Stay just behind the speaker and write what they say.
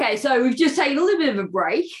Okay, so we've just taken a little bit of a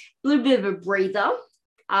break, a little bit of a breather.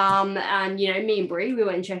 And, you know, me and Brie, we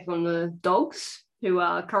went and checked on the dogs who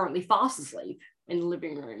are currently fast asleep in the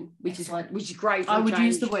living room, which is great. I would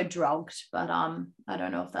use the word drugged, but I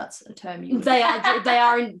don't know if that's a term you would. They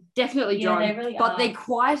are definitely drugged, they really but are. they're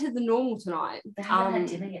quieter than normal tonight. They haven't had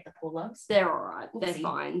dinner yet, the poor loves. They're all right. They're Oopsie.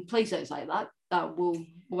 fine. Please don't say that.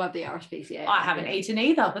 We'll have the RSPCA. I haven't eaten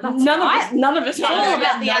either, but that's none of us. It's all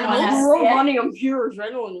about the animals. We're all running on pure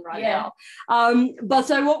adrenaline right now. But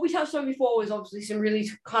so what we touched on before was obviously some really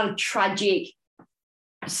kind of tragic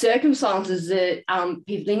circumstances that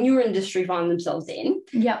people in your industry find themselves in.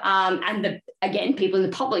 Yeah. And again, people in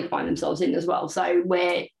the public find themselves in as well. So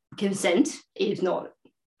where consent is not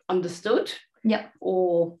understood. Yep.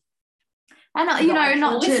 Or not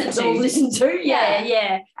listen to.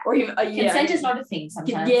 Yeah. Or even consent is not a thing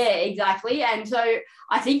sometimes. Yeah, exactly. And so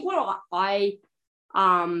I think what I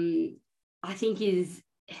think is,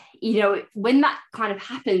 you know, when that kind of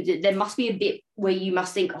happens, there must be a bit where you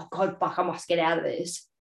must think, oh God, fuck, I must get out of this.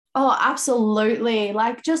 Oh, absolutely.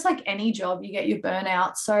 Like, just like any job, you get your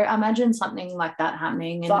burnout. So imagine something like that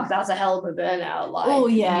happening. Fuck, that's a hell of a burnout. Like, oh,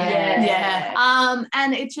 yeah.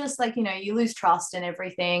 And it's just like, you know, you lose trust and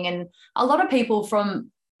everything. And a lot of people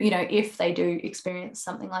from, you know, if they do experience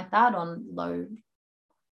something like that on low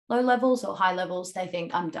levels or high levels, they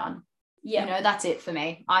think, I'm done. Yeah. You know, that's it for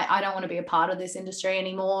me. I don't want to be a part of this industry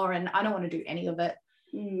anymore, and I don't want to do any of it.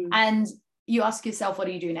 And you ask yourself, what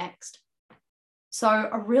do you do next? So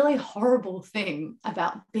a really horrible thing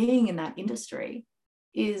about being in that industry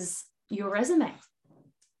is your resume.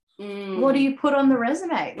 What do you put on the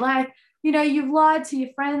resume? Like, you know, you've lied to your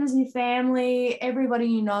friends and your family, everybody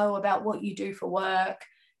you know, about what you do for work.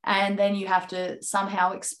 And then you have to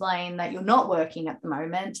somehow explain that you're not working at the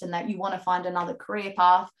moment and that you want to find another career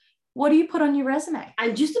path. What do you put on your resume?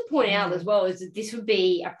 And just to point out as well is that this would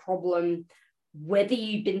be a problem whether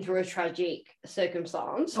you've been through a tragic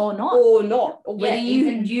circumstance or not, or whether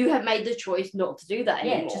you have made the choice not to do that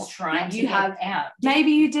anymore. Just trying to get out.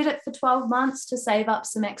 Maybe you did it for 12 months to save up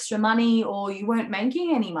some extra money, or you weren't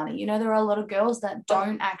making any money. You know, there are a lot of girls that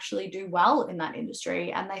don't actually do well in that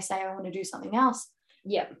industry, and they say, I want to do something else.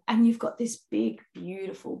 Yeah. And you've got this big,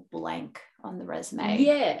 beautiful blank on the resume.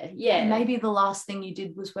 Yeah. And maybe the last thing you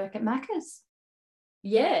did was work at Macca's.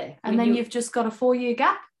 Yeah. And then you've just got a 4-year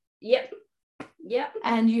gap. Yep.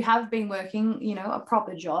 And you have been working, you know, a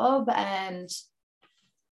proper job, and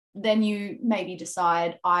then you maybe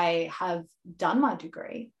decide, I have done my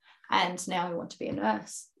degree and now I want to be a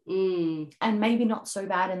nurse. And maybe not so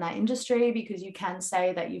bad in that industry because you can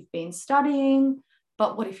say that you've been studying,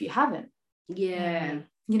 but what if you haven't? Yeah.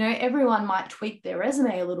 You know, everyone might tweak their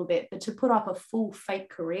resume a little bit, but to put up a full fake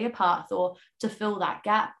career path or to fill that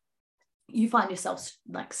gap, you find yourself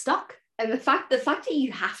like stuck. And the fact that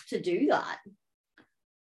you have to do that.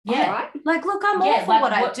 Yeah. Right? Like, look, I'm all for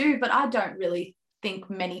what I do, but I don't really think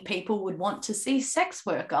many people would want to see sex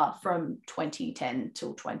worker from 2010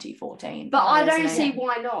 till 2014. But I don't see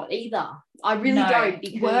why not either. I really don't,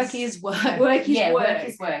 because work is work. Work is work. Work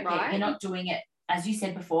is work. Right? You're not doing it, as you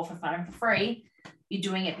said before, for fun and for free. You're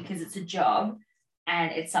doing it because it's a job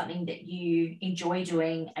and it's something that you enjoy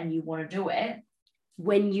doing and you want to do it.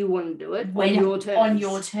 When you want to do it, on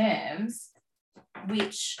your terms,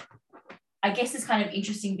 which I guess is kind of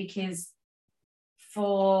interesting because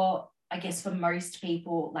for most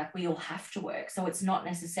people, like, we all have to work. So it's not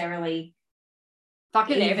necessarily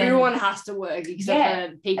fucking everyone has to work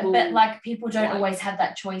except for people. But like, people don't always have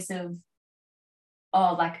that choice of,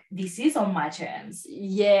 oh, like, this is on my terms.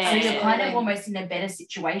 Yeah. So you're kind of almost in a better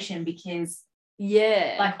situation because,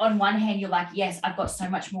 like, on one hand, you're like, yes, I've got so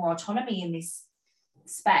much more autonomy in this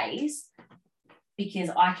space because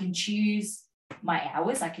I can choose my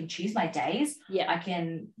hours, I can choose my days, I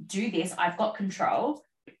can do this, I've got control.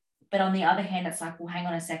 But on the other hand, it's like, well, hang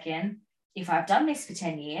on a second, if I've done this for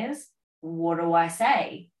 10 years, what do I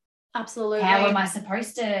say? Absolutely. How am I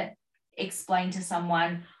supposed to explain to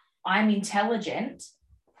someone, I'm intelligent,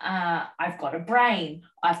 I've got a brain,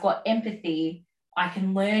 I've got empathy, I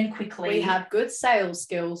can learn quickly. We have good sales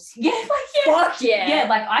skills. Fuck yeah. Yeah,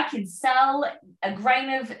 like, I can sell a grain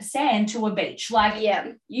of sand to a beach. Like,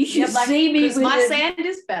 you should see me because my sand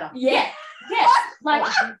is better. Yeah. Like,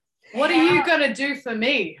 what are you gonna do for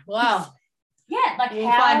me? Wow. Yeah, like,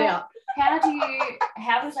 we'll find out.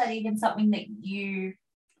 How is that even something that you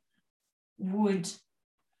would?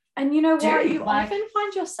 And you know what? You often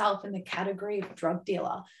find yourself in the category of drug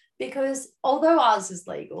dealer because although ours is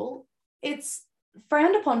legal, it's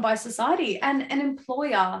frowned upon by society, and an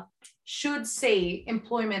employer should see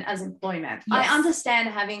employment as employment. Yes. I understand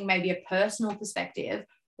having maybe a personal perspective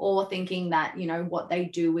or thinking that, you know, what they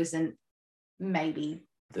do isn't maybe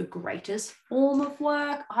the greatest form of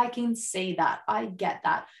work. I can see that. I get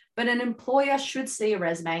that. But an employer should see a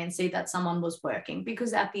resume and see that someone was working,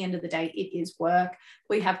 because at the end of the day, it is work.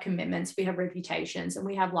 We have commitments, we have reputations, and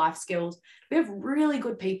we have life skills. We have really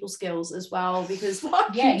good people skills as well, because we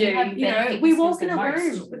walk in a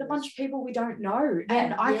room with a bunch of people we don't know.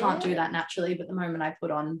 And I can't do that naturally, but the moment I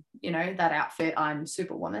put on, you know, that outfit, I'm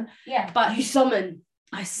Superwoman. Yeah. But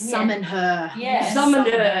I summon her. Yeah. Summon her.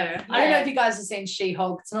 Yeah. I don't know if you guys have seen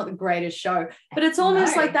She-Hulk. It's not the greatest show, but it's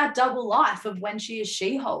almost like that double life of when she is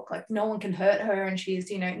She-Hulk. Like no one can hurt her and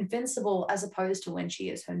she's, you know, invincible, as opposed to when she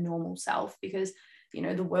is her normal self, because, you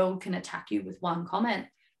know, the world can attack you with one comment.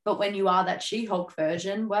 But when you are that She-Hulk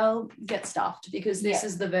version, well, get stuffed, because this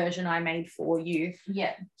is the version I made for you.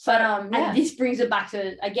 Yeah. But and this brings it back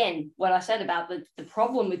to, again, what I said about the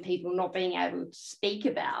problem with people not being able to speak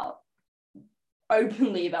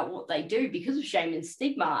openly about what they do because of shame and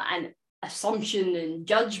stigma and assumption and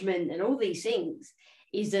judgment and all these things,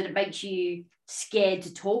 is that it makes you scared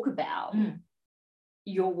to talk about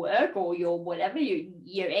your work or your whatever,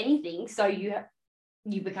 your anything. So you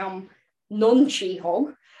become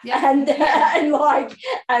non-She-Hulk, and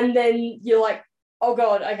then you're like, oh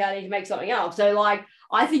God, okay, I need to make something up. So like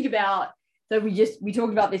I think about, so we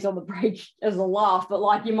talked about this on the break as a laugh, but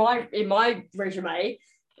like in my resume,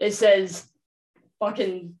 it says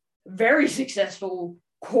fucking very successful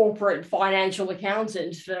corporate financial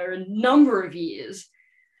accountant for a number of years.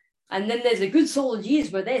 And then there's a good solid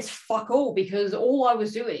years where there's fuck all, because all I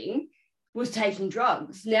was doing was taking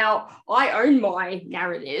drugs. Now, I own my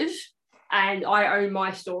narrative and I own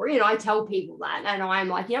my story, and I tell people that, and I'm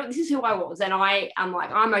like, you know, this is who I was. And I'm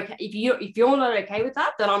like, I'm okay. If you're not okay with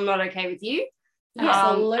that, then I'm not okay with you.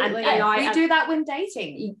 Absolutely. We do that when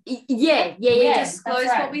dating. Yeah. We disclose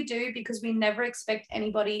what we do, because we never expect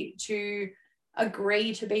anybody to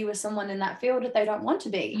agree to be with someone in that field if they don't want to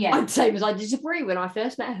be. Yeah. I'd say I disagree. When I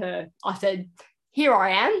first met her, I said, here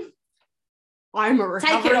I am. I'm a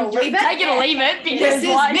recovering. Take it or leave it. Take it or leave it, because this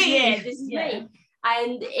is me. Yeah, this is me.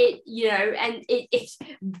 And it, you know, and it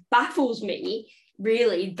baffles me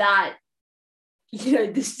really that, you know,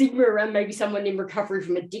 the stigma around maybe someone in recovery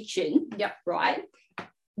from addiction, right,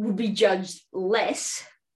 would be judged less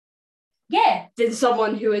than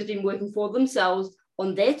someone who has been working for themselves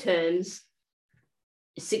on their terms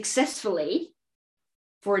successfully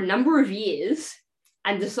for a number of years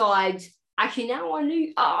and decides, actually, now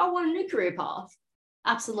I want a new career path.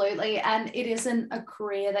 Absolutely. And it isn't a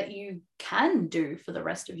career that you can do for the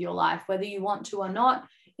rest of your life, whether you want to or not.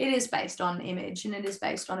 It is based on image and it is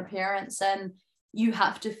based on appearance, and you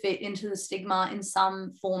have to fit into the stigma in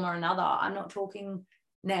some form or another. I'm not talking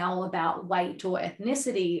now about weight or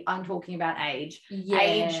ethnicity. I'm talking about age.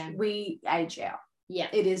 We age out. Yeah.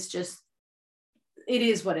 It is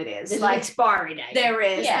what it is. There's like expiry date. There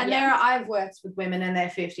is. I've worked with women in their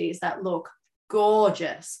 50s that look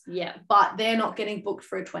gorgeous. Yeah. But they're not getting booked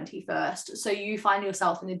for a 21st. So you find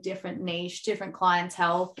yourself in a different niche, different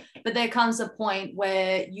clientele. But there comes a point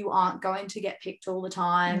where you aren't going to get picked all the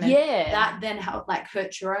time. And that then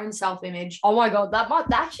hurts your own self-image. Oh my God, that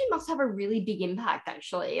actually must have a really big impact,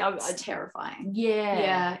 actually. It's terrifying. Yeah.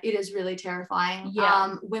 Yeah, it is really terrifying.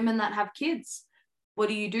 Yeah. Women that have kids, what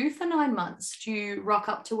do you do for 9 months? Do you rock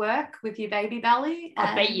up to work with your baby belly?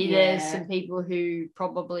 I bet you there's some people who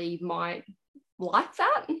probably might like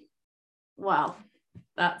that. Well,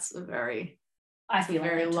 that's a very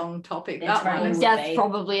long topic. That's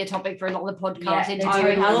probably a topic for another podcast. To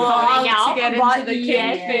get into the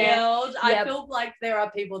kid field. I feel like there are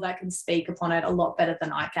people that can speak upon it a lot better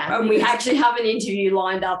than I can. And we actually have an interview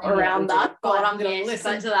lined up around that. God, I'm going to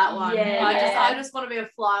listen to that one. I just want to be a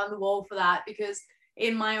fly on the wall for that, because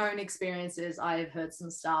in my own experiences, I have heard some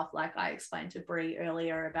stuff, like I explained to Brie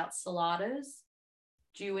earlier about saladas.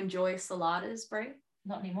 Do you enjoy saladas, Brie?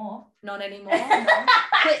 Not anymore. Not anymore.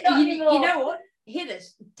 You know what? Hit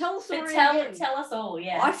us. Tell us all. Tell us all.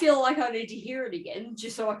 Yeah. I feel like I need to hear it again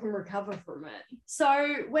just so I can recover from it.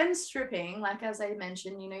 So when stripping, like as I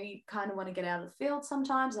mentioned, you know, you kind of want to get out of the field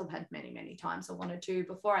sometimes. I've had many, many times I wanted to.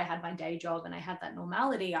 Before I had my day job and I had that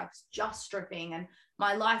normality, I was just stripping and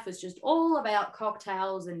my life was just all about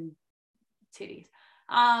cocktails and titties.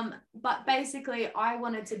 But basically I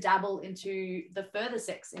wanted to dabble into the further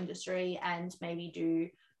sex industry and maybe do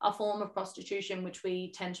a form of prostitution, which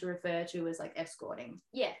we tend to refer to as like escorting,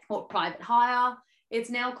 or private hire. It's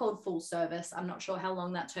now called full service. I'm not sure how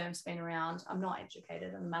long that term's been around. I'm not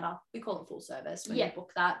educated in the matter. We call it full service when you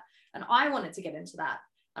book that. And I wanted to get into that.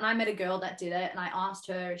 And I met a girl that did it, and I asked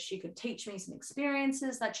her if she could teach me some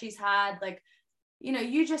experiences that she's had. Like, you know,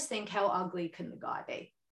 you just think, how ugly can the guy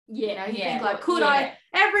be? Yeah, you think like, could I?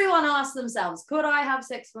 Everyone asks themselves, could I have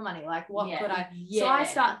sex for money? Like, what could I? So I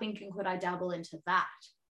start thinking, could I dabble into that?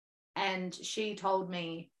 And she told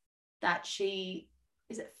me that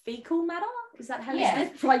is it fecal matter? Is that how you say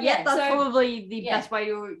it? Right, that's probably the best way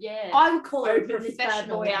to, I would call it a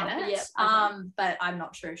professional but I'm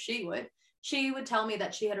not sure if she would. She would tell me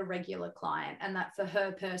that she had a regular client and that for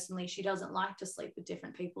her personally, she doesn't like to sleep with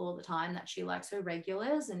different people all the time, that she likes her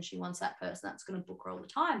regulars and she wants that person that's going to book her all the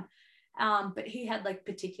time. But he had like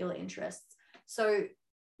particular interests. So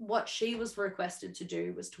what she was requested to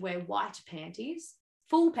do was to wear white panties,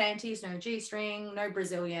 full panties, no G-string, no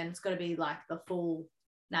Brazilian. It's got to be like the full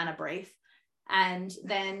Nana brief. And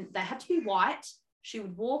then they had to be white. She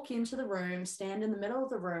would walk into the room, stand in the middle of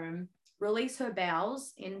the room, release her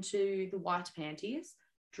bowels into the white panties,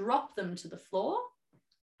 drop them to the floor,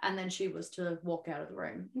 and then she was to walk out of the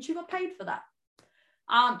room. And she got paid for that.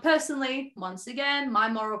 Personally, once again, my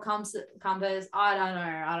moral compass, I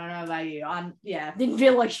don't know about you. Didn't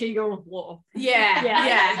feel like she got on the floor.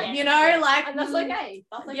 Yeah. You know, like, and that's okay.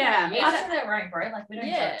 That's okay. Yeah, that's their right, bro. Like, we don't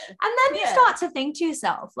judge. And then you start to think to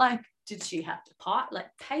yourself, like, did she have to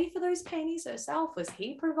pay for those panties herself? Was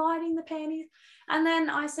he providing the panties? And then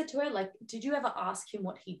I said to her, like, did you ever ask him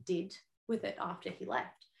what he did with it after he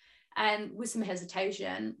left? And with some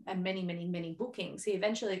hesitation and many, many, many bookings, he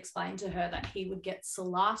eventually explained to her that he would get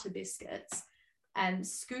salata biscuits and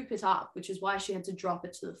scoop it up, which is why she had to drop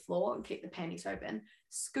it to the floor and keep the panties open,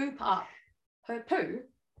 scoop up her poo,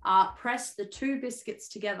 press the two biscuits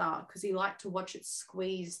together because he liked to watch it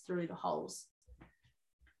squeeze through the holes.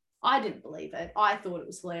 I didn't believe it. I thought it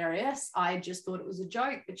was hilarious. I just thought it was a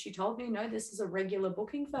joke, but she told me, no, this is a regular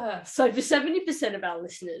booking for her. So for 70% of our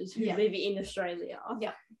listeners who live in Australia,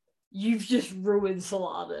 you've just ruined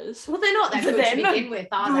saladas. Well, they're not that good to begin with,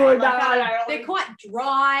 are they? They're quite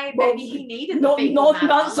dry. Maybe he needed the fecal matter.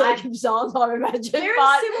 Not circumcised, I imagine. Very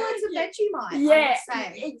similar to Vegemite. Yeah,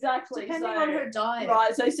 exactly. Depending on her diet.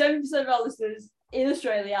 Right, so 70% of our listeners in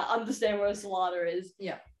Australia understand what a salada is.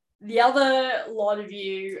 Yeah. The other lot of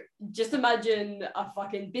you, just imagine a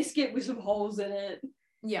fucking biscuit with some holes in it.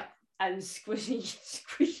 Yeah. And squishing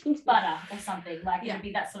butter or something. Like, it would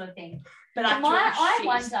be that sort of thing. But I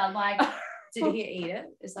wonder, like, did he eat it?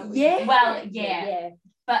 Is that what yeah.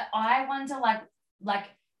 But I wonder, like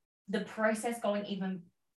the process going even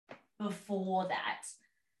before that.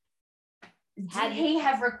 Did he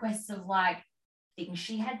have requests of like things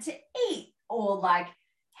she had to eat, or like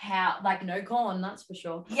how, like, no corn, that's for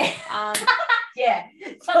sure. Yeah. Yeah.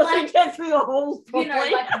 But like, get through the holes properly. You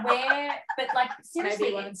know, like where, but like seriously,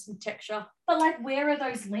 maybe wanted some texture. But like, where are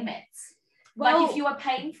those limits? Well, like, if you are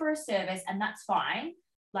paying for a service and that's fine,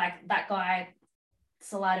 like that guy,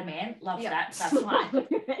 Salada Man, loves that, that's fine.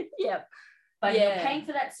 Yep. But you're paying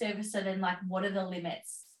for that service, so then like, what are the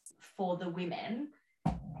limits for the women?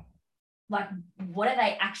 Like, what are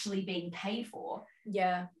they actually being paid for?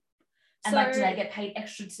 Yeah. And like, do they get paid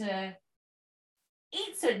extra to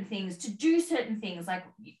eat certain things, to do certain things? Like,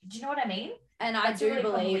 do you know what I mean? And I do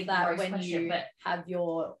believe that when you have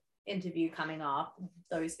your interview coming up,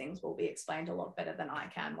 those things will be explained a lot better than I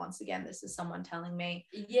can. Once again, this is someone telling me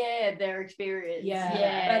their experience.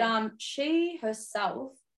 But she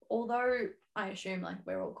herself, although I assume like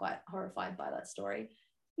we're all quite horrified by that story,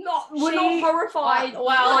 we're not horrified.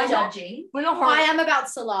 We're judging. We're not horrified. I am about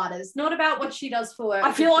saladas, not about what she does for work.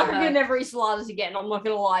 I feel like I'm gonna never eat saladas again. I'm not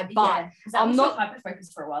gonna lie, but I'm not hyper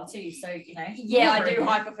focused for a while too. So you know. Yeah, I do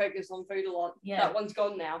hyper focus on food a lot. Yeah, that one's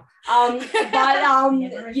gone now. But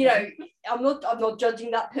you know, I'm not judging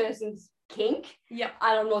that person's kink. Yeah,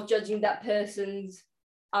 and I'm not judging that person's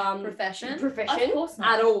profession of course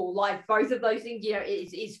not. At all. Like, both of those things, you know,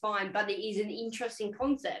 is fine, but it is an interesting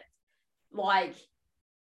concept. Like,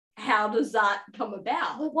 how does that come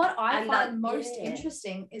about? Well, what I find most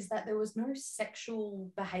interesting is that there was no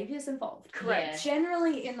sexual behaviors involved. Correct. Yeah.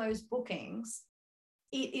 Generally in those bookings,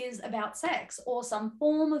 it is about sex or some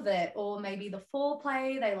form of it, or maybe the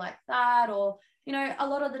foreplay, they like that, or, you know, a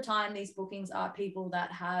lot of the time these bookings are people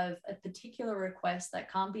that have a particular request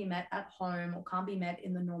that can't be met at home or can't be met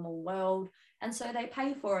in the normal world, and so they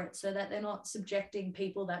pay for it so that they're not subjecting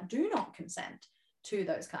people that do not consent to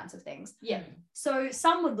those kinds of things. Yeah. So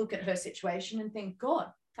some would look at her situation and think,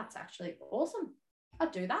 God, that's actually awesome.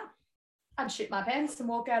 I'd do that. I'd shit my pants and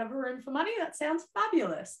walk out of a room for money. That sounds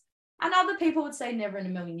fabulous. And other people would say never in a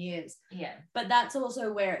million years. Yeah. But that's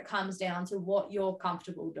also where it comes down to what you're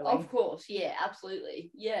comfortable doing. Of course. Yeah,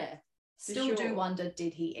 absolutely. Yeah. Still do wonder,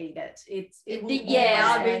 did he eat it?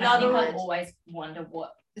 I think I always wonder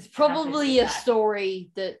what. It's probably a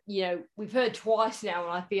story that, you know, we've heard twice now,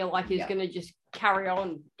 and I feel like is going to just carry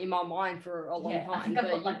on in my mind for a long time. I think I've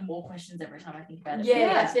got like more questions every time I think about it.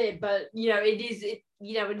 Yeah, that's it. But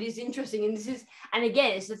it is interesting, and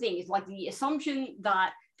again, it's the thing. It's like the assumption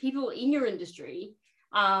that people in your industry,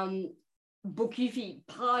 book you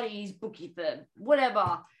for parties, book you for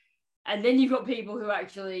whatever, and then you've got people who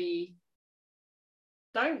actually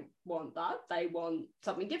don't want that. They want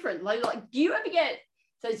something different. Like, do you ever get?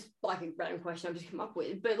 So it's like a random question I've just come up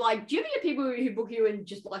with, but like, do you ever get people who book you and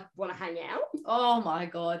just like want to hang out? Oh my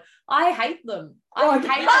God, I hate them. I hate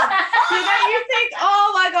them. You think,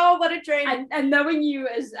 oh my God, what a dream. And knowing you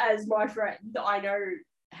as my friend, I know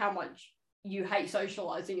how much you hate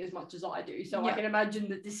socializing as much as I do. So I can imagine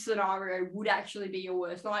that this scenario would actually be your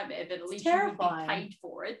worst nightmare, but at least terrifying. You would be paid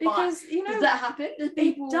for it. Because, does that happen?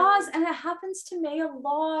 It does, and it happens to me a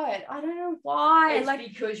lot. I don't know why. It's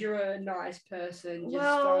because you're a nice person, just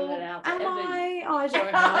throwing it out there. Am I? I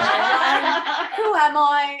don't know. Who am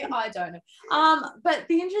I? I don't know. But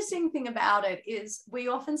the interesting thing about it is we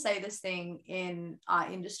often say this thing in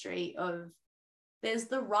our industry of there's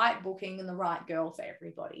the right booking and the right girl for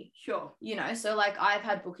everybody. Sure. So like I've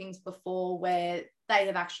had bookings before where they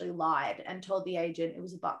have actually lied and told the agent it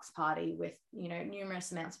was a bucks party with,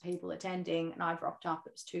 numerous amounts of people attending, and I've rocked up,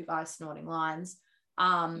 it was 2 guys snorting lines.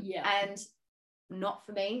 And not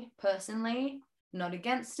for me personally, not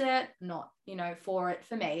against it, not, for it.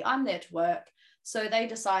 For me, I'm there to work. So they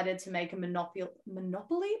decided to make a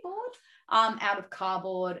monopoly board out of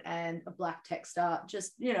cardboard and a black texter,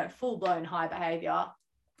 just, full-blown high behavior.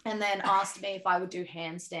 And then asked me if I would do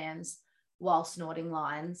handstands while snorting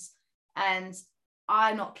lines. And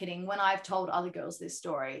I'm not kidding. When I've told other girls this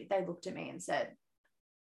story, they looked at me and said,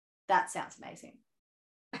 that sounds amazing.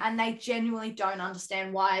 And they genuinely don't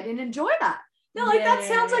understand why I didn't enjoy that. They're like, that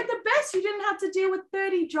sounds like the best. You didn't have to deal with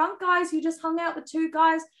 30 drunk guys. You just hung out with 2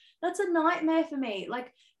 guys. That's a nightmare for me.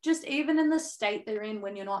 Like, just even in the state they're in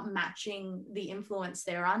when you're not matching the influence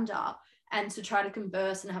they're under, and to try to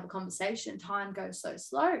converse and have a conversation, time goes so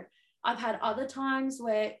slow. I've had other times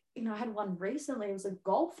where, I had one recently, it was a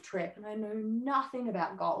golf trip and I know nothing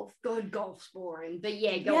about golf. God, golf's boring. But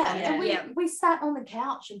we sat on the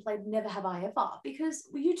couch and played Never Have I Ever because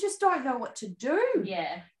you just don't know what to do.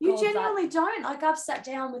 Yeah. You genuinely don't. Like, I've sat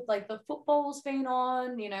down with like the football's been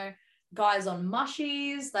on, guys on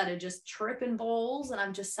mushies that are just tripping balls, and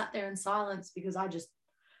I'm just sat there in silence because I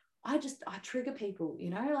trigger people,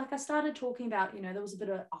 like I started talking about, there was a bit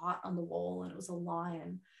of art on the wall and it was a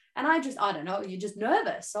lion, and I don't know, you're just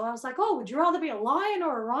nervous. So I was like, oh, would you rather be a lion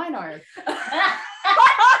or a rhino? Don't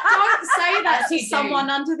say that to someone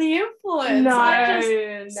under the influence.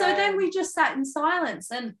 No. So then we just sat in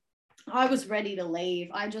silence, and I was ready to leave.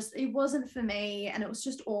 It wasn't for me, and it was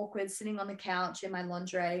just awkward sitting on the couch in my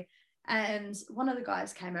lingerie. And one of the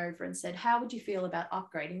guys came over and said, how would you feel about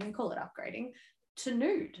upgrading? We call it upgrading to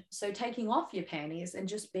nude. So taking off your panties and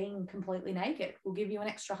just being completely naked. We'll give you an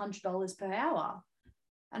extra $100 per hour.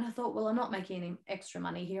 And I thought, well, I'm not making any extra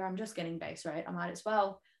money here. I'm just getting base rate. I might as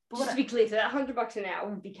well. But just to be clear, so that $100 an hour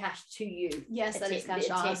would be cash to you. Yes, that is cash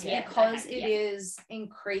ours, because it is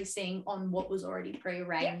increasing on what was already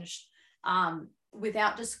prearranged.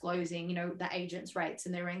 Without disclosing, the agent's rates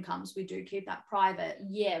and their incomes. We do keep that private.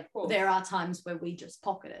 Yeah, of course. There are times where we just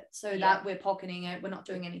pocket it. So that we're pocketing it. We're not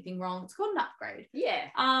doing anything wrong. It's called an upgrade. Yeah.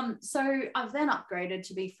 So I've then upgraded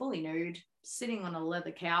to be fully nude, sitting on a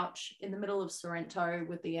leather couch in the middle of Sorrento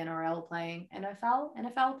with the NFL playing,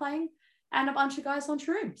 and a bunch of guys on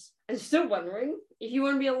shrooms. I'm still wondering if you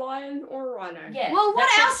want to be a lion or a rhino. Yeah. Well, what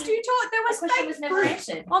else do you talk? There was fake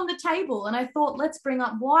fruit on the table, and I thought, let's bring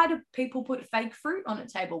up, why do people put fake fruit on a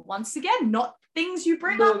table? Once again, not things you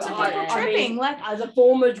bring up to people tripping. Like, as a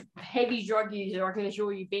former heavy drug user, I can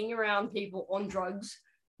assure you, being around people on drugs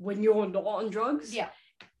when you're not on drugs,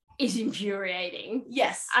 is infuriating.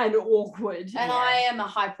 Yes, and awkward. And I am a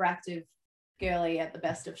hyperactive girly at the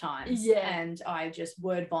best of times, and I just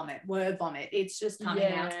word vomit. It's just coming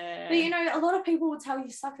out. But a lot of people will tell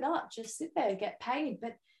you, suck it up, just sit there, get paid.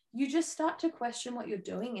 But you just start to question what you're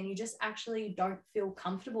doing, and you just actually don't feel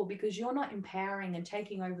comfortable because you're not empowering and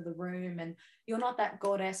taking over the room, and you're not that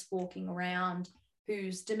goddess walking around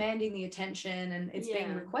who's demanding the attention and it's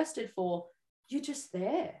being requested for. You're just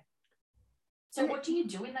there. So what do you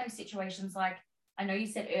do in those situations? Like, I know you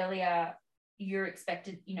said earlier, you're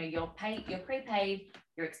expected, you're prepaid,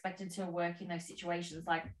 you're expected to work in those situations.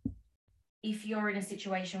 Like, if you're in a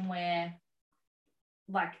situation where,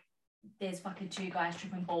 like, there's fucking 2 guys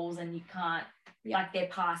tripping balls and you can't, like, they're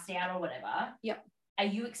passed out or whatever. Are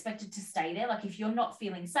you expected to stay there? Like, if you're not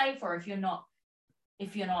feeling safe, or if you're not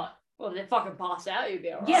Well, they're fucking passed out, you'd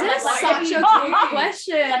be all right. Yeah, That's like, such a good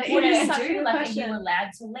question. Like, what do It you is such a do? good Like, are question. you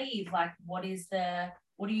allowed to leave? Like, what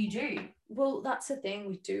do you do? Well, that's the thing.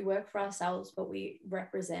 We do work for ourselves, but we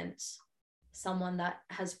represent someone that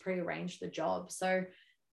has prearranged the job. So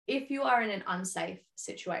if you are in an unsafe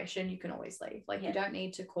situation, you can always leave. Like, you don't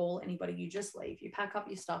need to call anybody. You just leave. You pack up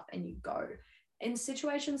your stuff and you go. In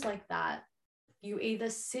situations like that, you either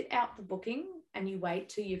sit out the booking and you wait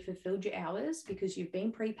till you've fulfilled your hours because you've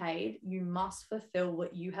been prepaid. You must fulfill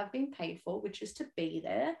what you have been paid for, which is to be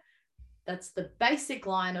there. That's the basic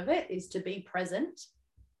line of it, is to be present.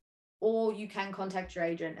 Or you can contact your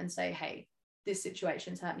agent and say, hey, this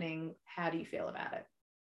situation's happening. How do you feel about it?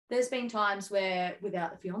 There's been times where,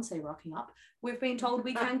 without the fiance rocking up, we've been told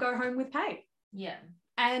we can go home with pay. Yeah.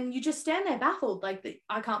 And you just stand there baffled. Like,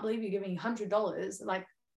 I can't believe you're giving $100. Like,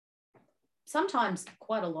 sometimes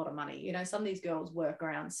quite a lot of money. You know, some of these girls work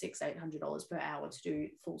around $600-800 per hour to do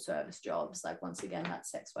full service jobs. Like, once again,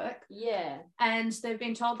 that's sex work. Yeah. And they've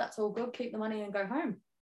been told that's all good, keep the money and go home.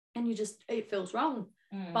 And it feels wrong.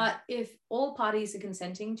 But if all parties are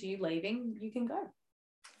consenting to you leaving, you can go.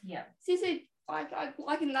 Yeah. See, I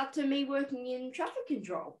liken that to me working in traffic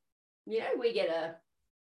control. You know, we get a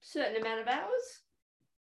certain amount of hours,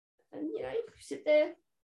 and you know, you sit there,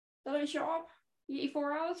 they don't show up, you get your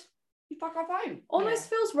 4 hours, you fuck off home. Almost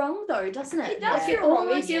feels wrong though, doesn't it? It does feel wrong.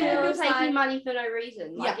 It feels like you're taking money for no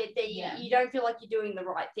reason. Like, you don't feel like you're doing the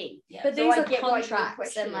right thing. Yeah. But So these I are get why you contracts and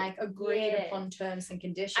question like it. agreed upon terms and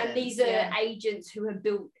conditions. And these are agents who have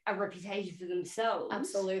built a reputation for themselves.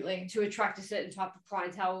 Absolutely. To attract a certain type of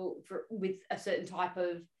clientele with a certain type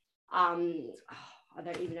of I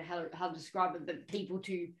don't even know how to describe it, but people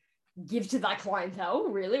to give to that clientele,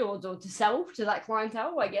 really, or to sell to that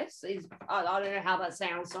clientele, I guess, is I don't know how that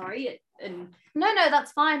sounds, sorry. No,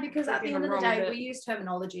 that's fine, because at the end of the day, but we use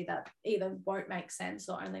terminology that either won't make sense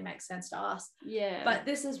or only makes sense to us. Yeah. But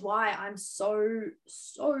this is why I'm so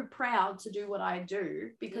proud to do what I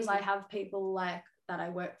do, because I have people like that I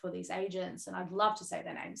work for, these agents, and I'd love to say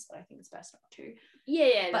their names, but I think it's best not to.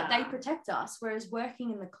 Yeah. But they protect us, whereas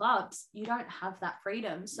working in the clubs, you don't have that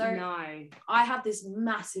freedom. So no. I have this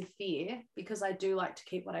massive fear, because I do like to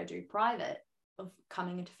keep what I do private, of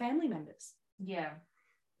coming into family members. Yeah.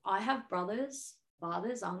 I have brothers,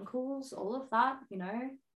 fathers, uncles, all of that, you know.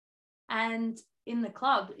 And in the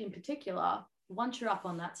club in particular, once you're up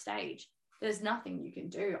on that stage, there's nothing you can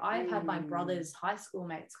do. I've had my brother's high school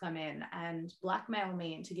mates come in and blackmail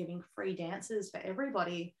me into giving free dances for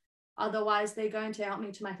everybody. Otherwise, they're going to out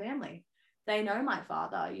me to my family. They know my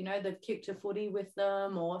father, you know, they've kicked a footy with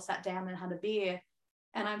them or sat down and had a beer.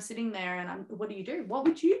 And I'm sitting there and what do you do? What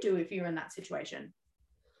would you do if you were in that situation?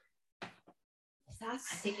 I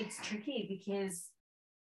think it's tricky, because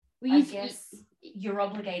Well, I guess you're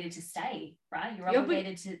obligated to stay, right? You're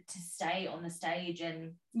obligated to stay on the stage,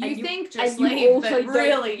 and you think just you leave, also but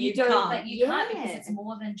really you you don't, can't. but you can't, because it's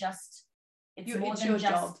more than just your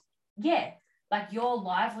job. Yeah, like your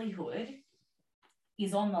livelihood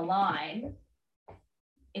is on the line.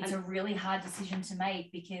 It's a really hard decision to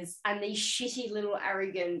make, because these shitty little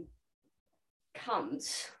arrogant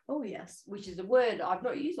cunts, Oh yes, which is a word I've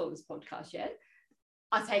not used on this podcast yet,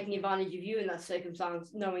 are taking advantage of you in that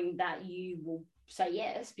circumstance, knowing that you will say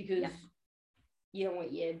yes because you don't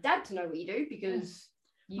want your dad to know what you do, because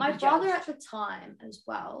my brother at the time as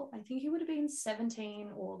well, I think he would have been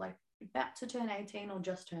 17 or like about to turn 18 or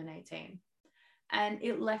just turn 18. And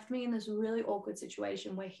it left me in this really awkward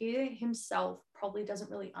situation where he himself probably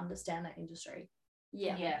doesn't really understand that industry.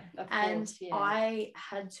 Yeah. Of And course, yeah. I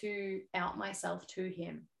had to out myself to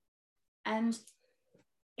him. And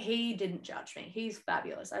he didn't judge me. He's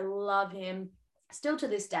fabulous. I love him. Still to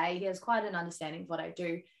this day, he has quite an understanding of what I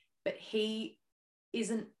do, but he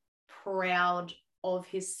isn't proud of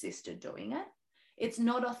his sister doing it. It's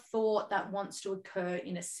not a thought that wants to occur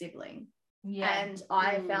in a sibling. Yeah. And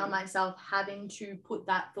I found myself having to put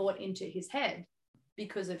that thought into his head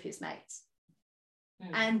because of his mates.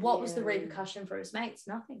 And what was the repercussion for his mates?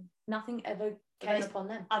 Nothing ever came upon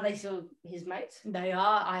them. Are they still his mates? They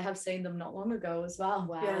are. I have seen them not long ago as well.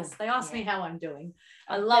 Wow. Yes, they asked me how I'm doing.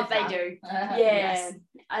 I Love love they that. do. Yes.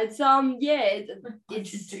 It's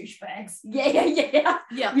It's douchebags.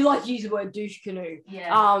 Yeah. We like to use the word douche canoe.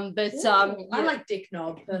 Yeah. But I like Dick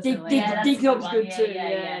Knob personally. Dick Knob's good too.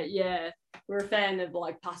 Yeah. we're a fan of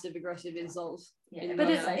like passive aggressive insults. Yeah, but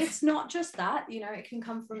it's not just that, you know, it can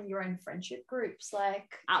come from your own friendship groups.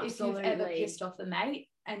 Like Absolutely. if you've ever pissed off a mate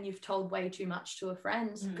and you've told way too much to a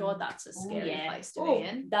friend, God, that's a scary place to be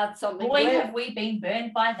in. That's something. Boy, have we been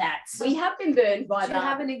burned by that. We have been burned by that. Do you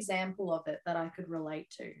have an example of it that I could relate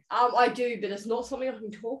to? I do, but it's not something I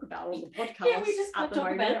can talk about on the podcast. Yeah, we just can't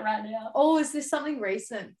talk about it right now. Oh, is this something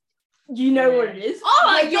recent? You know what it is? Oh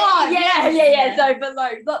my God! Yeah. So, but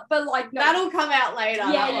like, no. That'll come out later.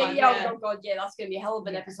 Yeah. Oh God, yeah, that's gonna be a hell of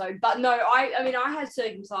an episode. But no, I mean, I had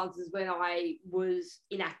circumstances when I was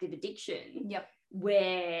in active addiction. Yep.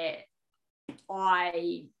 Where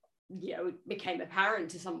I, became apparent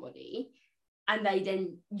to somebody, and they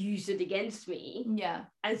then used it against me. Yeah.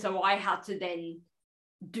 And so I had to then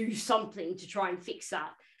do something to try and fix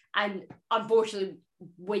that. And unfortunately,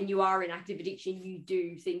 when you are in active addiction, you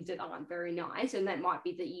do things that aren't very nice, and that might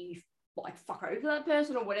be that you like fuck over that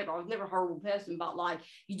person or whatever. I was never a horrible person, but like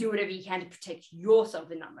you do whatever you can to protect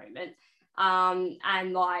yourself in that moment.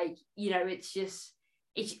 And like, it's just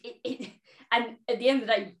and at the end of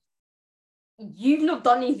the day, you've not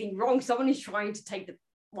done anything wrong. Someone is trying to take the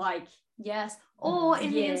yes. Or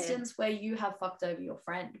in the instance where you have fucked over your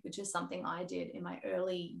friend, which is something I did in my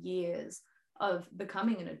early years of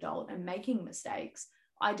becoming an adult and making mistakes.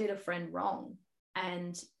 I did a friend wrong,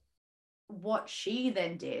 and what she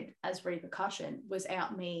then did as repercussion was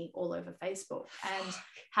out me all over Facebook. And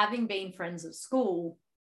having been friends at school,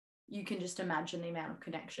 you can just imagine the amount of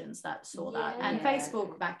connections that saw that. And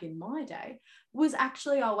Facebook back in my day was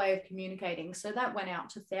actually our way of communicating. So that went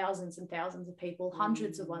out to thousands and thousands of people,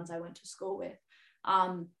 hundreds of ones I went to school with.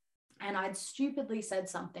 And I'd stupidly said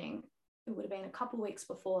something, it would have been a couple of weeks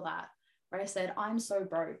before that, where I said, I'm so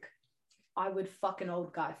broke, I would fuck an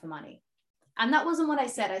old guy for money. And that wasn't what I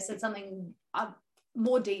said. I said something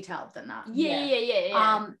more detailed than that.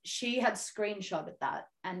 Yeah. She had screenshotted that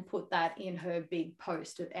and put that in her big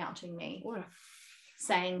post of outing me,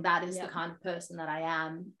 saying that is the kind of person that I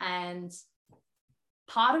am. And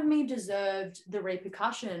part of me deserved the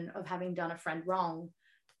repercussion of having done a friend wrong,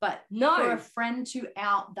 but for a friend to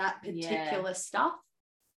out that particular stuff,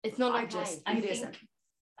 it's not okay. I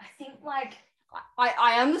think like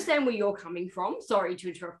I understand where you're coming from. Sorry to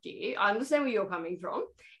interrupt you. I understand where you're coming from.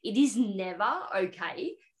 It is never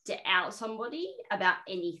okay to out somebody about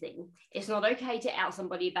anything. It's not okay to out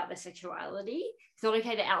somebody about their sexuality. It's not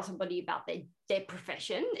okay to out somebody about their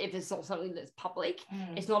profession if it's not something that's public.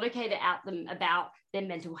 It's not okay to out them about their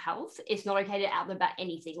mental health. It's not okay to out them about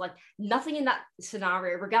anything. Like nothing in that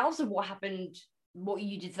scenario, regardless of what happened, what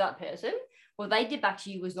you did to that person, what they did back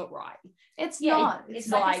to you was not right. It's not. It's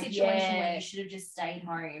like a situation where you should have just stayed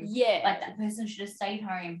home. Yeah. Like that person should have stayed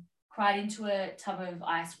home, cried into a tub of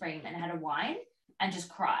ice cream and had a wine and just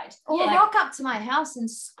cried. Or rock up to my house and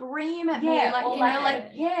scream at me. Like,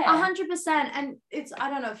 100%. And it's, I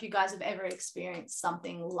don't know if you guys have ever experienced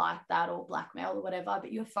something like that or blackmail or whatever,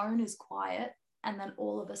 but your phone is quiet and then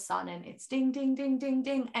all of a sudden it's ding, ding, ding, ding,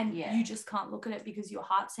 ding. And you just can't look at it because your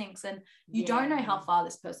heart sinks and you don't know how far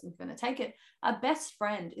this person's going to take it. A best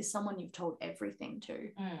friend is someone you've told everything to.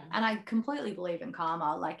 And I completely believe in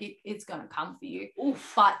karma. Like it's going to come for you.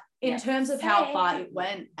 But in terms of how far it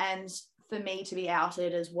went, and for me to be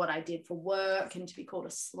outed as what I did for work and to be called a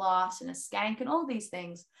slut and a skank and all these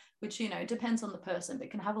things, which, depends on the person, but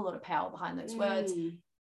can have a lot of power behind those words.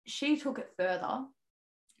 She took it further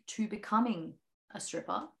to becoming a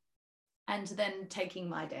stripper and then taking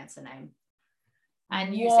my dancer name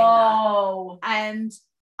and using that. And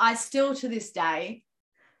I still to this day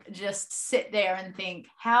just sit there and think,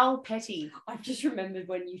 how petty. I just remembered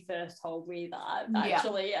when you first told me that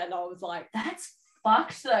actually, and I was like, that's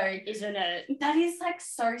fucked though, isn't it? That is like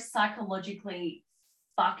so psychologically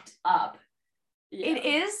fucked up. It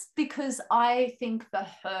is, because I think for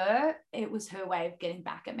her it was her way of getting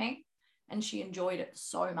back at me. And she enjoyed it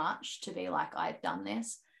so much to be like, I've done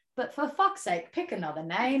this. But for fuck's sake, pick another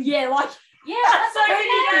name. That's so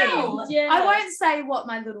hell. I won't say what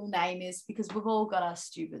my little name is because we've all got our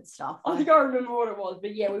stupid stuff. I think I remember what it was,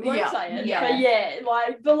 but we won't say it.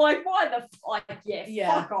 But why the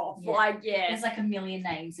fuck off. There's like a million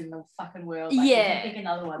names in the fucking world. Pick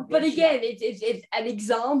another one. But again, it's an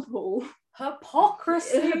example.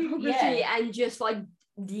 Hypocrisy. And just like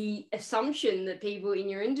the assumption that people in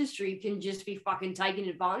your industry can just be fucking taken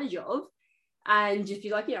advantage of and just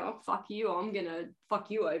be like, fuck you, I'm gonna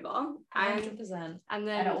fuck you over. 100%. And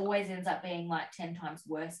then it always ends up being like 10 times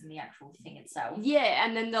worse than the actual thing itself.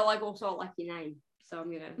 And then they're like, also like your name. So I'm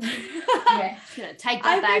gonna, Yeah. take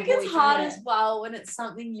that. I think it's hard as well when it's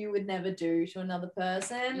something you would never do to another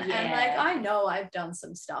person. Yeah. And like, I know I've done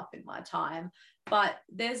some stuff in my time, but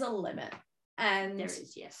there's a limit. And there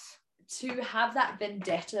is, yes. To have that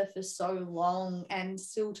vendetta for so long, and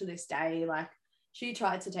still to this day, like, she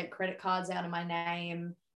tried to take credit cards out of my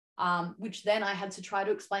name, which then I had to try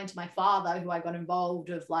to explain to my father, who I got involved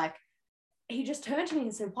of, like, he just turned to me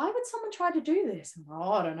and said, why would someone try to do this? I'm like,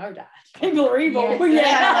 oh, I don't know, Dad. People are evil.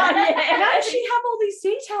 Yeah. How does she have all these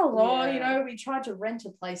details? Oh, you know, we tried to rent a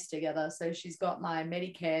place together. So she's got my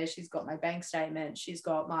Medicare, she's got my bank statement, she's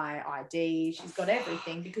got my ID, she's got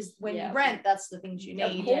everything, because when you rent, that's the things you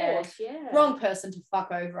need. Of course, yeah. Wrong person to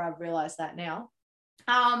fuck over. I've realized that now.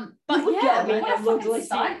 But yeah, I mean, what a look, fucking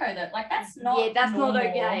psycho that, like, that's not that's normal. not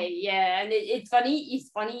okay. Yeah, and it's funny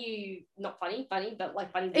you, not funny, but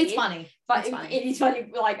like funny. It's funny, but it is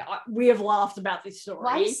funny. Like, we have laughed about this story.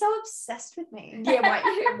 Why are you so obsessed with me? Yeah, why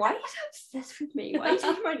are you so obsessed with me? Why are you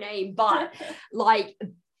taking my name? But like,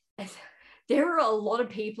 there are a lot of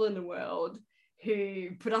people in the world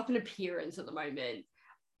who put up an appearance at the moment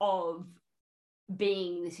of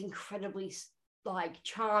being this incredibly, like,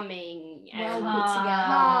 charming and well put together.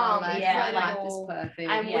 calm, Like, life is incredible. perfect.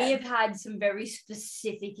 And we have had some very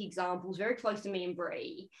specific examples, very close to me and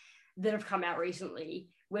Brie, that have come out recently,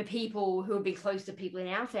 where people who have been close to people in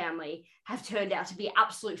our family have turned out to be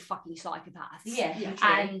absolute fucking psychopaths. Yeah.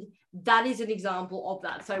 And that is an example of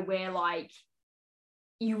that. So where, like,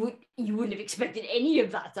 you wouldn't have expected any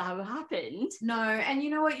of that to have happened. No, and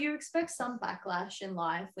you know what? You expect some backlash in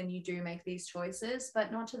life when you do make these choices,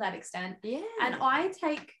 but not to that extent. Yeah. And I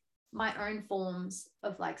take my own forms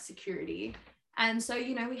of, like, security. And so,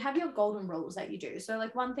 you know, we have your golden rules that you do. So,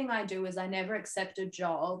 like, one thing I do is I never accept a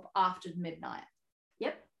job after midnight.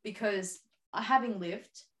 Yep. Because having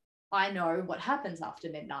lived, I know what happens after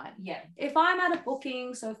midnight. Yeah. If I'm at a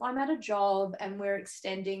booking, so if I'm at a job and we're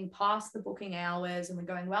extending past the booking hours and we're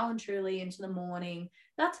going well and truly into the morning,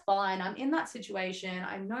 that's fine. I'm in that situation.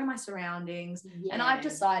 I know my surroundings and I've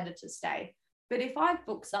decided to stay. But if I've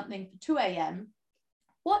booked something for 2 a.m.,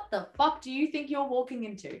 what the fuck do you think you're walking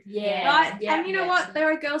into? Yeah. Right. Yeah, and you know what? There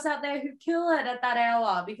are girls out there who kill it at that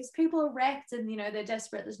hour because people are wrecked and, you know, they're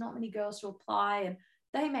desperate. There's not many girls to apply and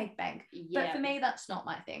they make bank. Yeah. But for me, that's not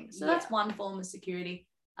my thing. So that's one form of security.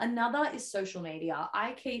 Another is social media.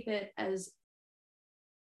 I keep it as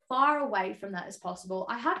far away from that as possible.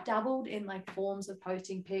 I have dabbled in, like, forms of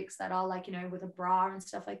posting pics that are, like, you know, with a bra and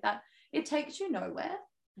stuff like that. It takes you nowhere.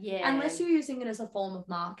 Yeah. Unless you're using it as a form of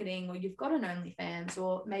marketing, or you've got an OnlyFans,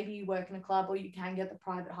 or maybe you work in a club, or you can get the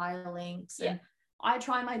private hire links. Yeah. And I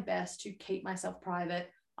try my best to keep myself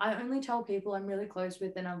private. I only tell people I'm really close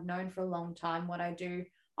with and I've known for a long time what I do.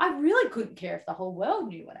 I really couldn't care if the whole world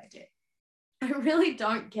knew what I did. I really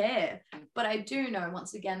don't care. But I do know,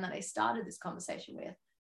 once again, that I started this conversation with,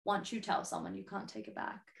 once you tell someone, you can't take it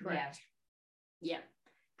back. Correct. Yeah.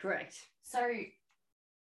 Correct. So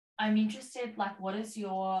I'm interested, like, what does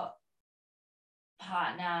your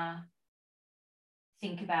partner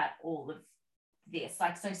think about all of this?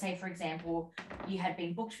 Like, so say, for example, you had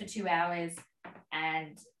been booked for 2 hours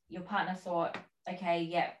and your partner thought, okay,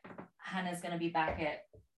 yeah, Hannah's going to be back at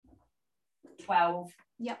 12.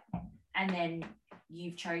 Yep. And then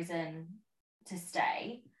you've chosen to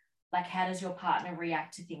stay. Like, how does your partner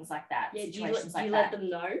react to things like that? Yeah, Situations do you like let them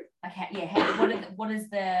know? Okay,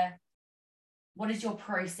 what is your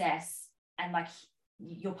process, and, like,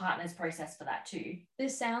 your partner's process for that too?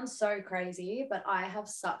 This sounds so crazy, but I have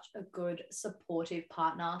such a good supportive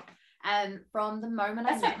partner. And from the moment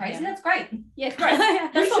That's I not met crazy. him, That's great. Yes, great.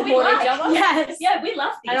 That's what we support like. each other. yes, Yeah, we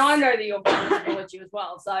love this. And I know that your partner supports you as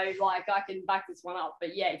well. So, like, I can back this one up.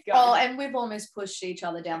 But yeah, go. Oh, and we've almost pushed each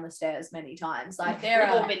other down the stairs many times. Like, there We've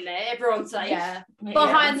all are, been there. Everyone's safe. yeah, Yeah,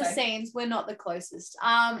 behind the so- scenes, we're not the closest.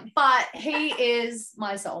 But he is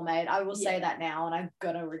my soulmate. I will say that now, and I'm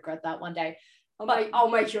gonna regret that one day. I'll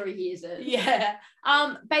make sure he hears it. Yeah.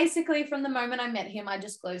 Basically, from the moment I met him, I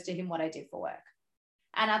disclosed to him what I did for work.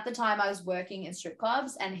 And at the time I was working in strip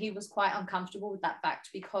clubs, and he was quite uncomfortable with that fact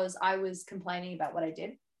because I was complaining about what I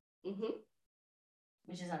did. Mm-hmm.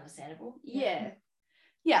 Which is understandable. Yeah.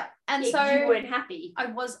 Yeah. And Yeah, so you weren't happy. I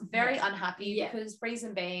was very unhappy Yeah. because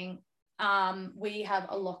reason being, we have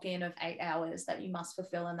a lock-in of 8 hours that you must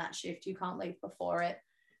fulfill in that shift. You can't leave before it.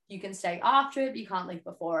 You can stay after it, but you can't leave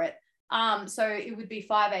before it. So it would be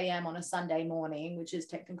 5 a.m. on a Sunday morning, which is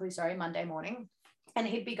technically, Monday morning. And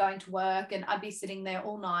he'd be going to work and I'd be sitting there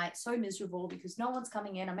all night, so miserable because no one's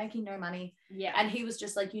coming in. I'm making no money. Yeah. And he was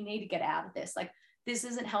just like, you need to get out of this. Like, this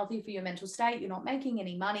isn't healthy for your mental state. You're not making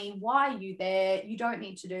any money. Why are you there? You don't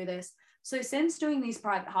need to do this. So since doing these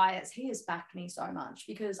private hires, he has backed me so much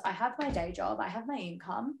because I have my day job, I have my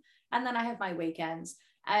income, and then I have my weekends.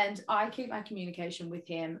 And I keep my communication with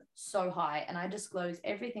him so high, and I disclose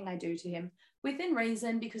everything I do to him within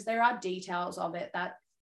reason, because there are details of it that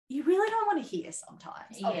you really don't want to hear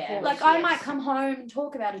sometimes. Yeah. Like I might come home and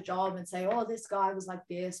talk about a job and say, oh, this guy was like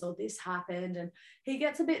this, or this happened. And he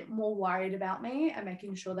gets a bit more worried about me and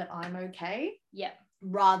making sure that I'm okay. Yeah.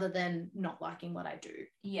 Rather than not liking what I do.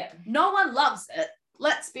 Yeah. No one loves it.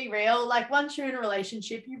 Let's be real. Like once you're in a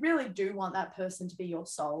relationship, you really do want that person to be your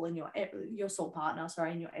soul and your soul partner,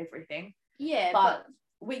 and your everything. Yeah. But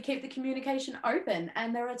we keep the communication open.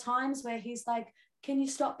 And there are times where he's like, can you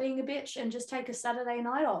stop being a bitch and just take a Saturday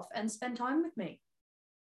night off and spend time with me?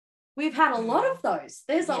 We've had a lot of those.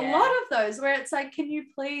 There's a lot of those where it's like, can you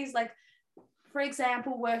please, like, for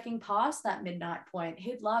example, working past that midnight point,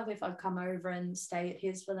 he'd love if I'd come over and stay at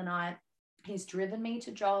his for the night. He's driven me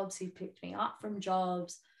to jobs. He picked me up from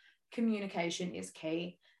jobs. Communication is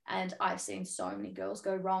key. And I've seen so many girls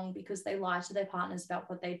go wrong because they lie to their partners about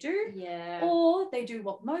what they do. Yeah. Or they do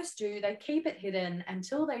what most do. They keep it hidden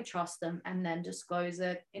until they trust them and then disclose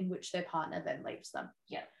it, in which their partner then leaves them.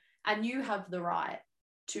 Yeah. And you have the right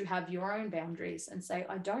to have your own boundaries and say,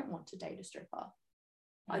 I don't want to date a stripper.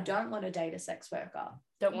 I don't want to date a sex worker.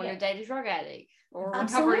 Don't want to date a drug addict or a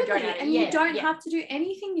Absolutely. recovery drug addict. And you don't have to do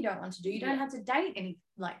anything you don't want to do. You don't have to date any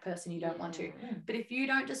person you don't want to. But if you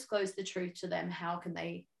don't disclose the truth to them, how can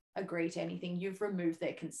they agree to anything? You've removed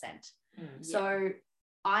their consent. So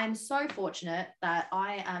I'm so fortunate that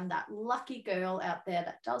I am that lucky girl out there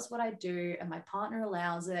that does what I do and my partner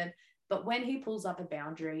allows it. But when he pulls up a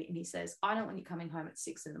boundary and he says, I don't want you coming home at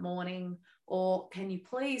 6 a.m, or can you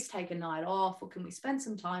please take a night off, or can we spend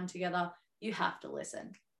some time together? You have to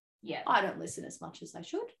listen. Yeah. I don't listen as much as I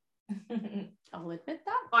should. I'll admit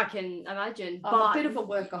that. I can imagine. I'm a bit of a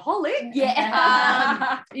workaholic.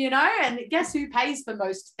 Yeah. And guess who pays for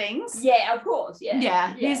most things? Yeah, of course.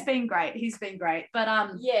 Yeah. He's been great. But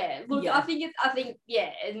look, I think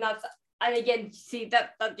and again, see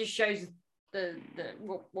that just shows the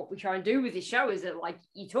what we try and do with this show is that, like,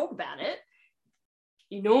 you talk about it,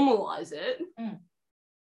 you normalize it,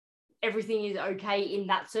 everything is okay in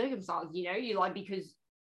that circumstance, you know, you like, because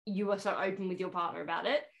you are so open with your partner about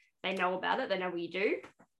it, they know about it, they know what you do,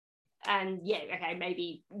 and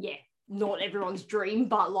maybe not everyone's dream,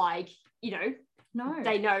 but, like, you know,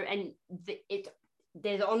 they know, and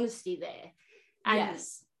there's honesty there, and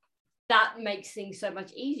that makes things so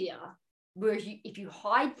much easier. Whereas if you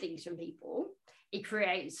hide things from people, it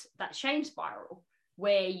creates that shame spiral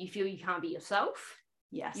where you feel you can't be yourself.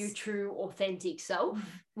 Yes. Your true, authentic self.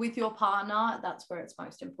 With your partner, that's where it's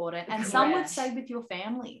most important. And some would say with your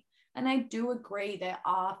family. And I do agree there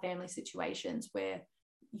are family situations where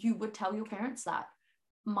you would tell your parents that.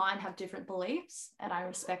 Mine have different beliefs, and I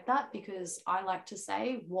respect that, because I like to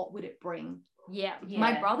say, what would it bring? Yeah.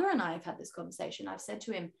 My brother and I have had this conversation. I've said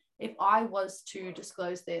to him, if I was to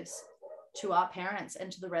disclose this to our parents and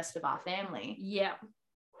to the rest of our family,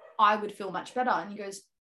 I would feel much better. And he goes,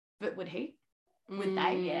 but would he? Would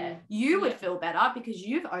they? Yeah. You would feel better because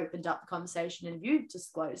you've opened up the conversation and you've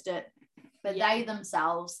disclosed it. But they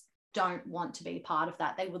themselves don't want to be part of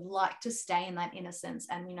that. They would like to stay in that innocence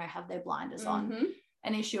and, you know, have their blinders on.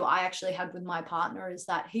 An issue I actually had with my partner is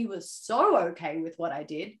that he was so okay with what I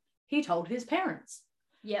did, he told his parents.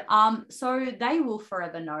 So they will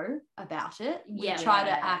forever know about it. We try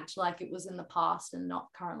to act like it was in the past and not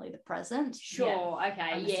currently the present.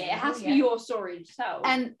 Okay. It has to be your story to tell.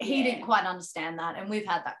 And he didn't quite understand that. And we've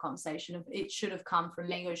had that conversation of it should have come from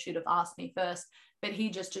me, or should have asked me first. But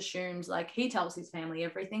he just assumes, like, he tells his family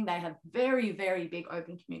everything. They have very, very big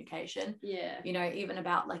open communication. You know, even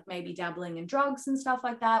about, like, maybe dabbling in drugs and stuff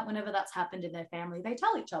like that. Whenever that's happened in their family, they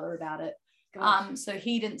tell each other about it. So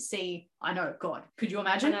he didn't see, I know, God, could you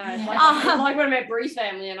imagine? Like when I met Bree's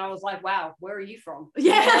family and I was like, wow, where are you from?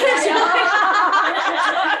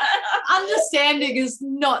 Understanding is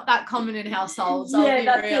not that common in households. I'll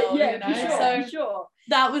be real, you know. So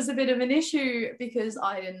that was a bit of an issue because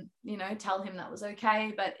I didn't, you know, tell him that was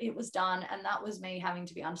okay, but it was done. And that was me having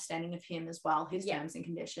to be understanding of him as well, his terms and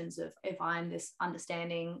conditions of, if I'm this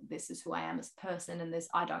understanding, this is who I am as a person, and this,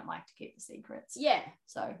 I don't like to keep the secrets.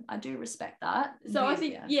 So I do respect that. So I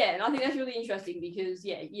think, and I think that's really interesting because,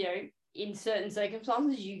 you know, in certain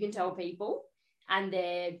circumstances, you can tell people and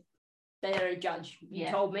they don't judge. You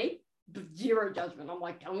told me. Zero judgment. I'm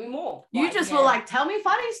like, tell me more. You like, just were like, tell me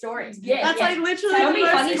funny stories. That's like literally tell the me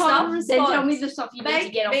most funny common stuff. Then response. tell me the stuff you need to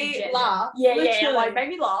get off your chest. Laugh. Like make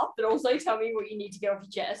me laugh, but also tell me what you need to get off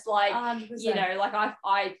your chest. Like 100%. You know, like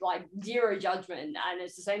I like zero judgment, and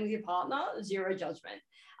it's the same with your partner. Zero judgment.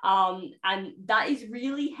 And that is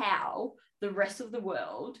really how the rest of the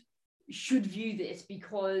world should view this,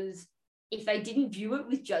 because if they didn't view it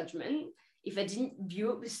with judgment, if they didn't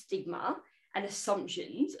view it with stigma and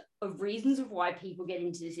assumptions of reasons of why people get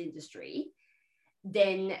into this industry,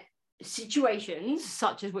 then situations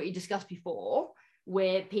such as what you discussed before,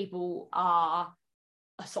 where people are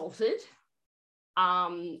assaulted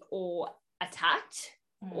or attacked,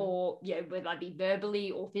 or whether that be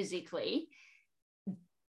verbally or physically,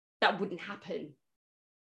 that wouldn't happen,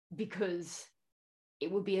 because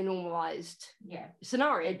it would be a normalized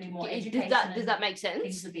scenario. It'd be more does that make sense?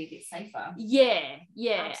 Things would be a bit safer. Yeah,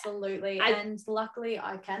 absolutely. And luckily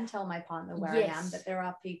I can tell my partner where I am, but there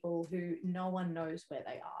are people who no one knows where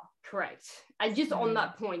they are. Correct. And just on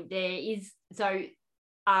that point, there is, so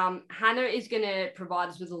Hannah is going to provide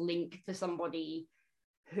us with a link for somebody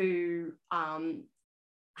who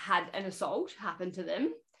had an assault happen to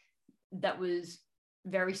them that was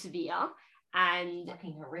very severe and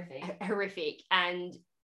fucking horrific, and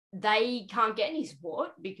they can't get any support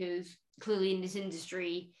because clearly in this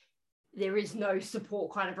industry there is no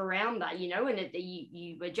support kind of around that, and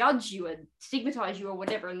you were judged, you were stigmatized, you were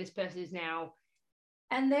whatever, and this person is now.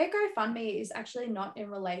 And their GoFundMe is actually not in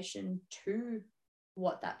relation to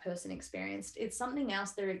what that person experienced. It's something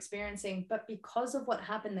else they're experiencing, but because of what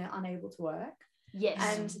happened, they're unable to work.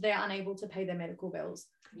 Yes. And they're unable to pay their medical bills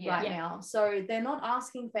now. So they're not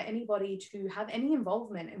asking for anybody to have any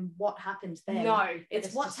involvement in what happened then. No.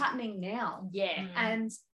 It's what's happening now. Yeah.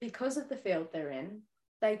 And because of the field they're in,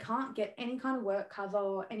 they can't get any kind of work cover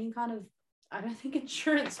or any kind of, I don't think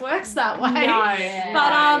insurance works that way. No.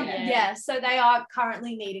 But so they are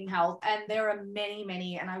currently needing help, and there are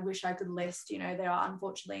many, and I wish I could list, there are,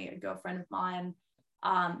 unfortunately, a girlfriend of mine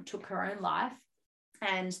took her own life,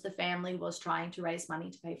 and the family was trying to raise money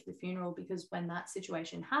to pay for the funeral, because when that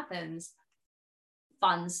situation happens,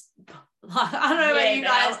 funds, I don't know about you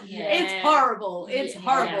guys, it's horrible. It's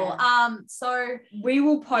horrible. So we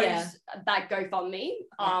will post that GoFundMe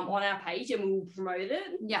on our page, and we will promote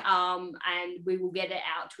it. And we will get it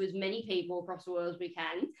out to as many people across the world as we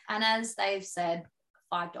can. And as they've said,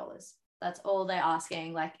 $5. That's all they're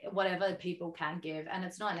asking, like whatever people can give. And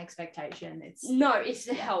it's not an expectation. It's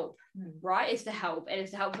to help, right? It's to help, and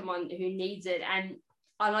it's to help someone who needs it. And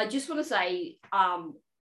I just want to say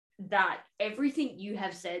that everything you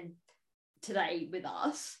have said today with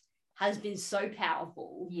us has been so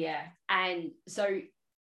powerful. Yeah. And so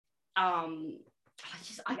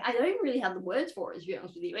I don't really have the words for it, to be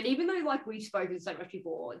honest with you. And even though like we've spoken so much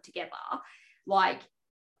before together, like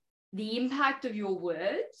the impact of your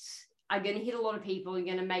words are going to hit a lot of people and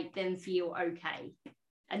going to make them feel okay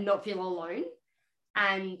and not feel alone.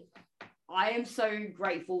 And I am so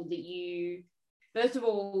grateful that you, first of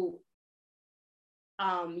all,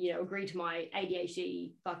 agree to my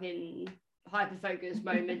ADHD fucking hyper-focus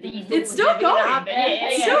moment that you thought it's still going.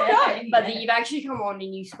 It's still going. But that you've actually come on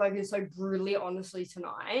and you've spoken so brutally honestly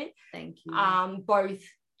tonight. Thank you. Both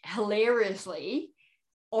hilariously,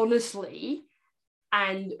 honestly,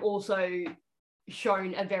 and also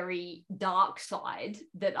shown a very dark side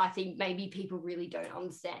that I think maybe people really don't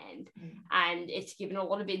understand. And it's given a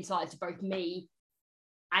lot of insights to both me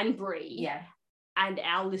and Brie and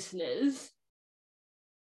our listeners.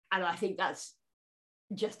 And I think that's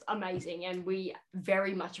just amazing, and we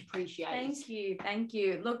very much appreciate it. Thank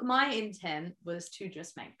you. Look, my intent was to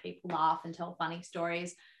just make people laugh and tell funny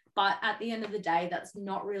stories, but at the end of the day, that's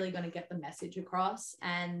not really going to get the message across.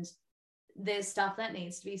 And there's stuff that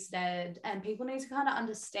needs to be said, and people need to kind of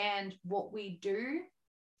understand what we do,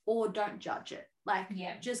 or don't judge it. Like,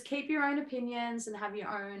 just keep your own opinions and have your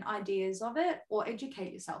own ideas of it, or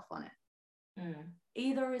educate yourself on it.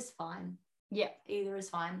 Either is fine. Either is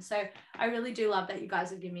fine. So I really do love that you guys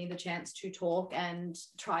have given me the chance to talk and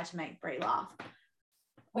try to make Brie laugh.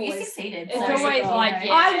 Well, you succeeded. It's always like,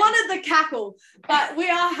 I wanted the cackle, but we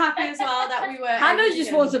are happy as well that we were. Hannah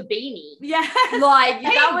just wants a beanie. Yeah. Like,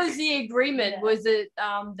 that was the agreement, was that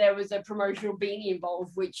there was a promotional beanie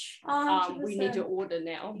involved, which we need to order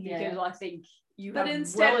now, because I think you but have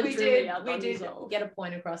instead we did yourself. get a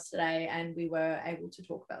point across today, and we were able to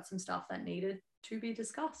talk about some stuff that needed to be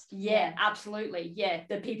discussed. Absolutely.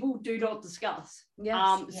 The people do not discuss.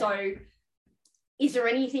 Yes. So is there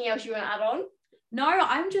anything else you want to add on? No,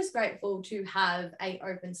 I'm just grateful to have an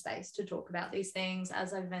open space to talk about these things.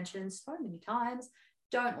 As I've mentioned so many times,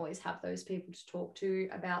 don't always have those people to talk to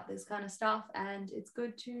about this kind of stuff, and it's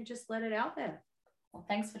good to just let it out there. Well,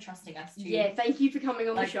 thanks for trusting us too. Thank you for coming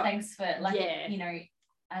on the show. Thanks for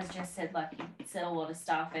as Jess said, you said a lot of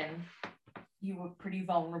stuff and you were pretty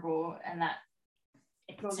vulnerable, and that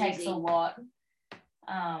takes a lot.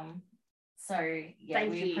 So yeah,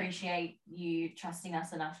 we appreciate you trusting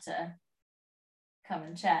us enough to come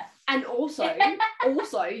and chat. And also,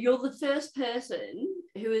 you're the first person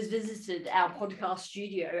who has visited our podcast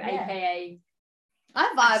studio, aka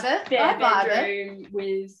I vibe it. I vibe it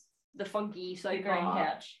with the funky sofa, the green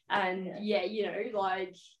couch, and you know,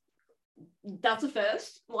 like that's a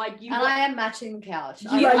first. Like you, and I am matching the couch.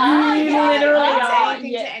 You literally are.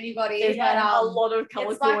 Anything to anybody. There's but, a lot of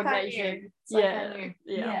color coordination.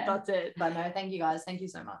 Yeah, that's it. But no, thank you guys. Thank you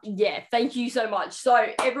so much. Yeah, thank you so much. So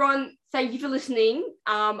everyone, thank you for listening.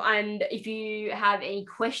 And if you have any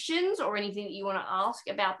questions or anything that you want to ask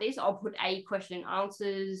about this, I'll put a question and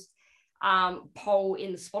answers poll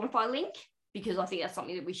in the Spotify link, because I think that's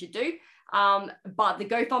something that we should do. But the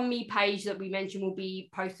GoFundMe page that we mentioned will be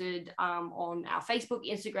posted on our Facebook,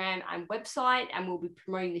 Instagram, and website, and we'll be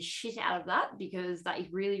promoting the shit out of that because that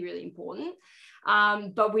is really, really important.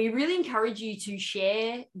 But we really encourage you to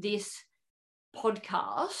share this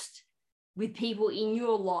podcast with people in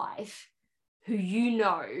your life who you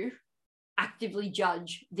know actively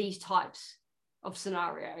judge these types of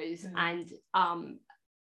scenarios and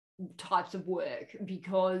types of work,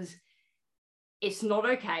 because it's not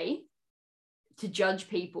okay to judge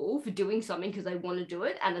people for doing something because they want to do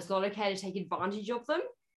it, and it's not okay to take advantage of them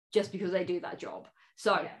just because they do that job.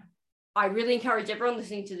 So I really encourage everyone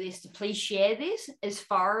listening to this to please share this as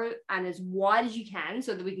far and as wide as you can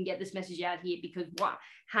so that we can get this message out here, because what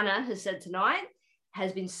Hannah has said tonight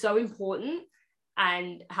has been so important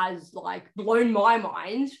and has like blown my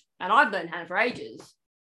mind, and I've known Hannah for ages,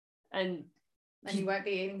 and you won't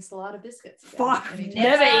be eating salada biscuits again. Fuck,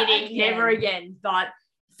 never again. But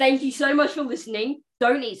thank you so much for listening.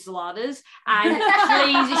 Don't eat saladas, and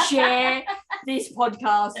please share this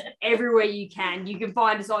podcast everywhere you can. You can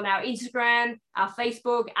find us on our Instagram, our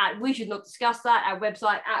Facebook at We Should Not Discuss That, our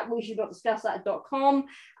website at weshouldnotdiscussthat.com,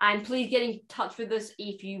 and please get in touch with us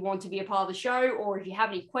if you want to be a part of the show, or if you have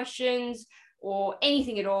any questions or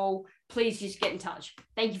anything at all, please just get in touch.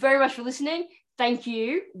 Thank you very much for listening. Thank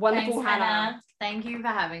you, wonderful Hannah. Thank you for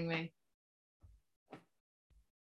having me.